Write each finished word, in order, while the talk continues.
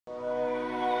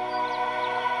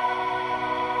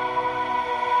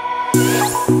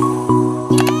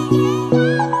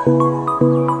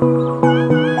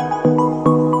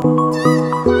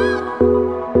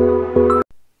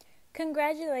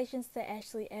Congratulations to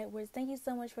Ashley Edwards. Thank you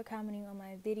so much for commenting on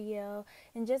my video.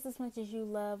 And just as much as you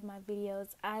love my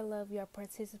videos, I love your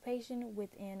participation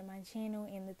within my channel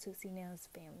and the Tootsie Nails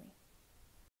family.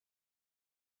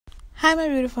 Hi my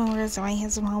beautiful girls and my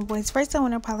handsome homeboys. First I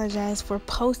want to apologize for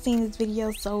posting this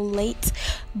video so late,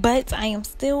 but I am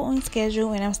still on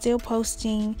schedule and I'm still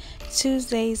posting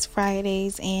Tuesdays,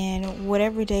 Fridays, and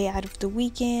whatever day out of the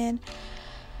weekend.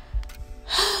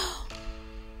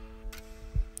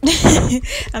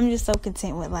 I'm just so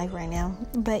content with life right now.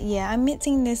 But yeah, I'm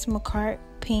minting this Makartt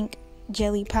pink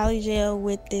jelly polygel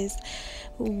with this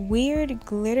weird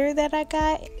glitter that I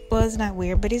got. Well, it's not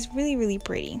weird, but it's really, really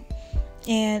pretty.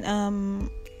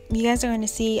 And you guys are going to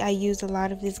see I used a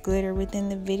lot of this glitter within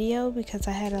the video because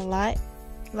I had a lot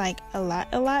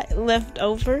left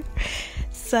over.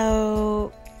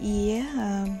 So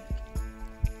yeah,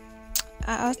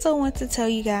 I also want to tell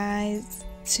you guys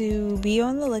to be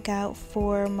on the lookout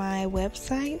for my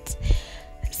website.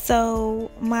 So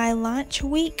my launch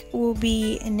week will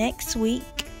be next week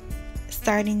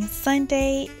starting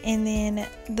Sunday, and then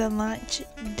the launch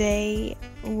day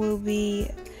will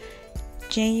be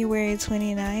January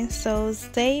 29th. So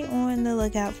stay on the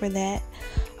lookout for that.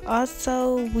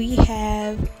 Also, we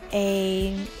have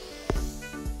a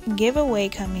giveaway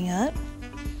coming up.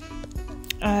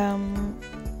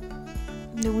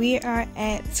 We are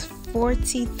at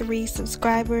 43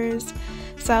 subscribers,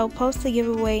 so I'll post the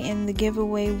giveaway and the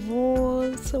giveaway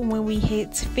rules when we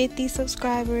hit 50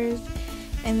 subscribers,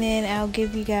 and then I'll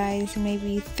give you guys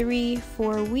maybe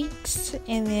 3-4 weeks,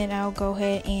 and then I'll go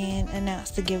ahead and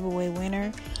announce the giveaway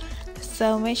winner.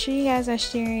 So make sure you guys are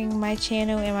sharing my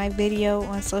channel and my video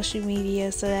on social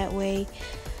media, so that way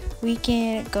we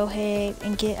can go ahead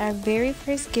and get our very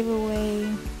first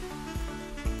giveaway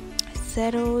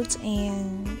settled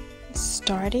and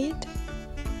started.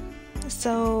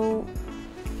 So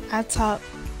I talked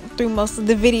through most of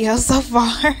the video so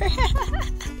far.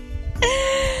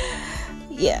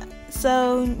 Yeah,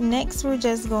 so next we're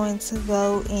just going to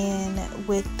go in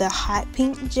with the hot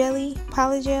pink jelly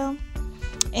polygel.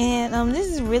 And this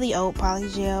is really old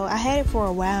polygel. I had it for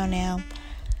a while now,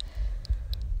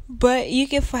 but you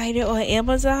can find it on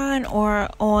Amazon or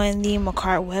on the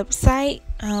Makartt website.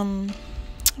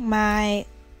 My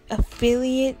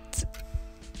affiliate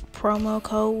promo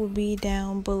code will be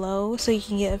down below, so you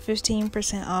can get a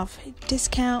 15% off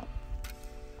discount.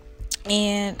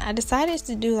 And I decided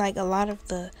to do like a lot of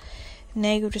the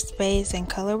negative space and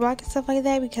color block and stuff like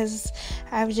that because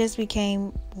I've just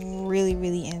became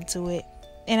really into it,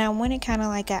 and I wanted kind of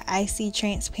like an icy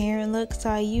transparent look, so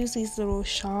I use these little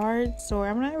shards, or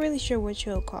I'm not really sure what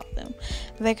you'll call them,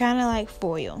 but they're kind of like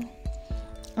foil.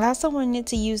 I also wanted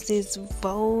to use this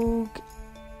Vogue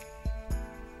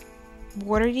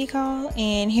water decal,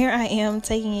 and here I am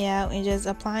taking it out and just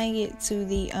applying it to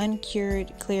the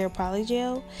uncured clear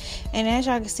polygel, and as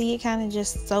y'all can see, it kind of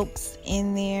just soaks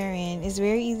in there and it's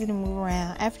very easy to move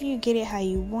around. After you get it how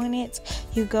you want it,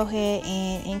 you go ahead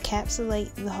and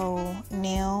encapsulate the whole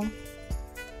nail.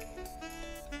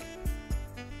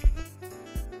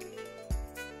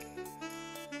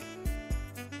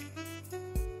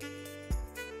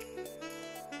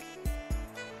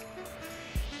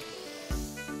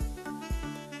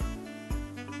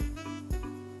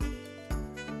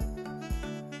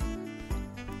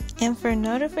 And for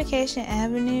notification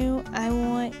avenue, I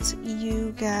want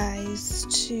you guys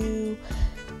to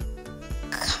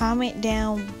comment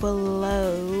down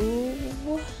below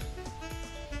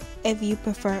if you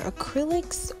prefer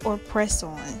acrylics or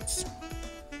press-ons.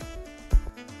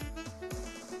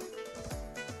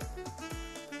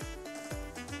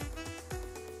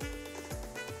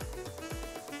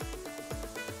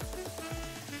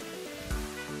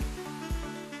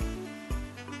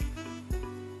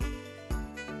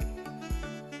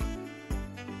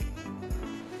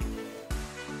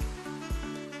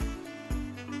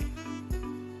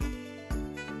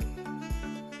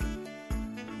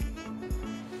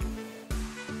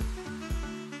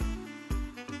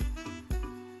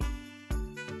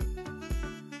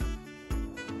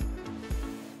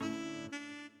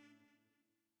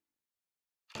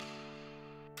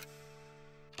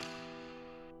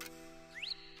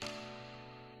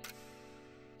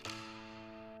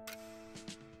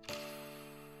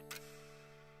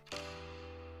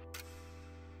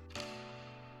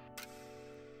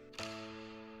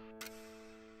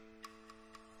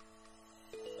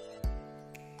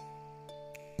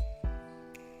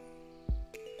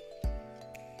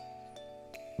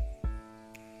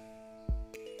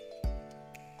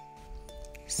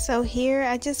 So here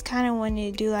I just kind of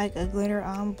wanted to do like a glitter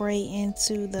ombre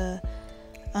into the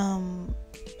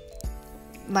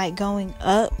like going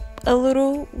up a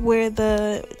little where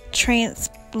the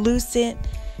translucent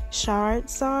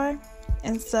shards are.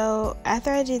 And so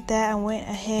after I did that, I went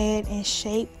ahead and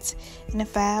shaped in a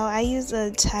file. I used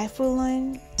a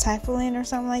Typhoon or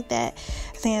something like that.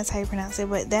 I think that's how you pronounce it,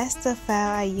 but that's the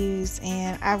file I used,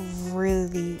 and I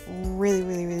really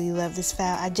love this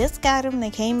file. I just got them.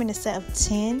 They came in a set of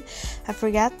 10. I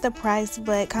forgot the price,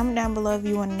 but comment down below if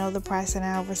you want to know the price and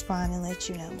I'll respond and let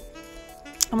you know.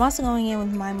 I'm also going in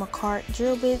with my Makartt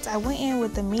drill bits. I went in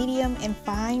with the medium and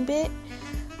fine bit.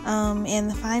 And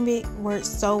the fine bit works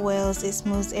so well, it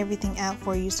smooths everything out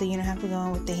for you, so you don't have to go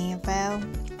in with the hand file.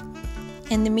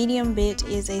 And the medium bit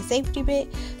is a safety bit,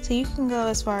 so you can go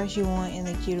as far as you want in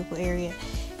the cuticle area.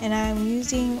 And I'm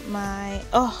using my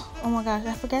oh my gosh,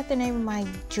 I forgot the name of my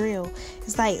drill.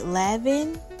 It's like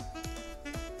Lavin.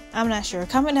 I'm not sure.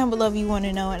 Comment down below if you want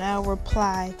to know, and I'll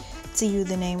reply to you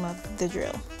the name of the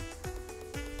drill.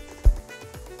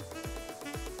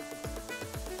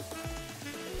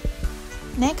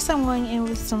 Next, I'm going in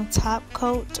with some top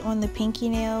coat on the pinky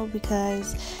nail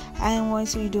because I am going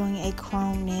to be doing a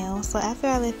chrome nail. So after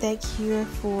I let that cure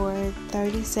for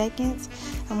 30 seconds,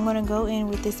 I'm going to go in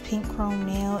with this pink chrome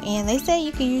nail. And they say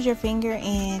you can use your finger,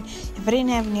 and if I didn't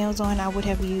have nails on, I would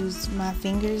have used my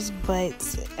fingers.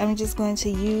 But I'm just going to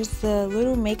use the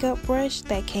little makeup brush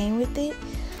that came with it.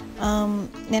 And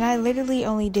I literally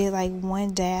only did like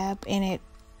one dab, and it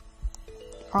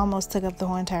almost took up the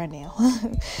whole entire nail.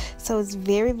 So it's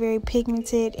very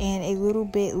pigmented, and a little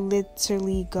bit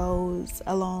literally goes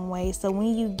a long way. So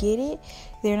when you get it,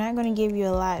 they're not going to give you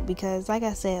a lot because, like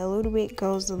I said, a little bit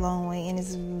goes a long way, and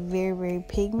it's very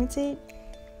pigmented.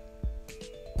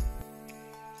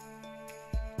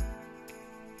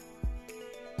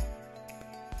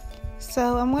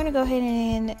 So I'm going to go ahead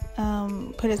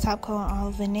and put a top coat on all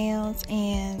of the nails.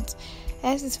 And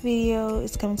as this video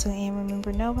is coming to an end,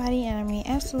 remember, nobody, and I mean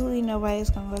absolutely nobody, is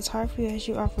going to go as hard for you as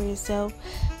you are for yourself.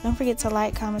 Don't forget to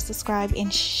like, comment, subscribe,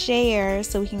 and share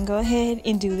so we can go ahead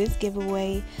and do this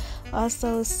giveaway.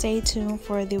 Also, stay tuned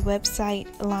for the website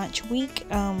launch week.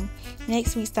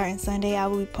 Next week, starting Sunday, I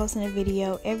will be posting a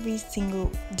video every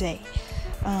single day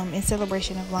in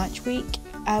celebration of launch week.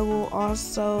 I will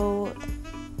also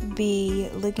be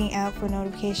looking out for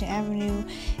Notification Avenue,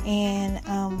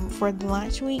 and for the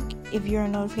launch week, if you're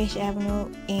on Notification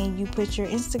Avenue and you put your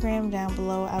Instagram down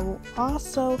below, I will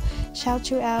also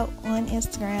shout you out on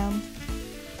Instagram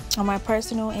on my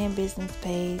personal and business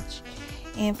page.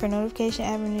 And for Notification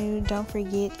Avenue, don't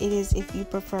forget, it is if you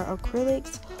prefer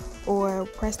acrylics or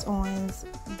press-ons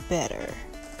better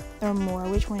or more.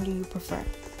 Which one do you prefer?